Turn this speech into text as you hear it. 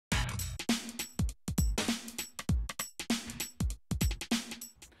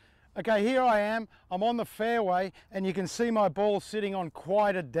Okay, here I am, I'm on the fairway and you can see my ball sitting on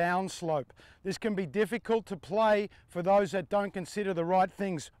quite a downslope. This can be difficult to play for those that don't consider the right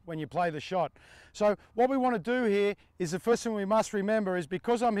things when you play the shot. So what we want to do here is, the first thing we must remember is,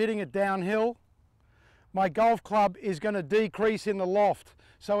 because I'm hitting it downhill, my golf club is going to decrease in the loft.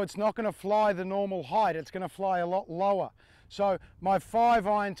 So it's not going to fly the normal height, it's going to fly a lot lower. So my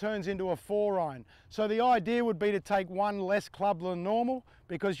 5-iron turns into a 4-iron. So the idea would be to take one less club than normal,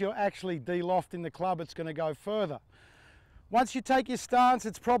 because you're actually de-lofting the club, it's going to go further. Once you take your stance,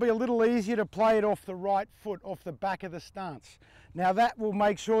 it's probably a little easier to play it off the right foot, off the back of the stance. Now that will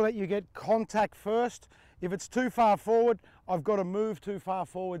make sure that you get contact first. If it's too far forward, I've got to move too far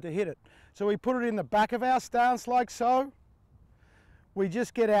forward to hit it. So we put it in the back of our stance like so. We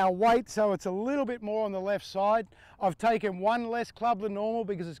just get our weight so it's a little bit more on the left side. I've taken one less club than normal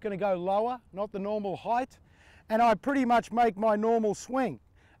because it's going to go lower, not the normal height. And I pretty much make my normal swing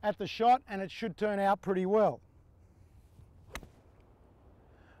at the shot, and it should turn out pretty well.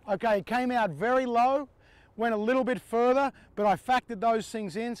 Okay, it came out very low, went a little bit further, but I factored those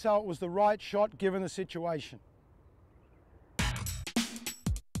things in so it was the right shot given the situation.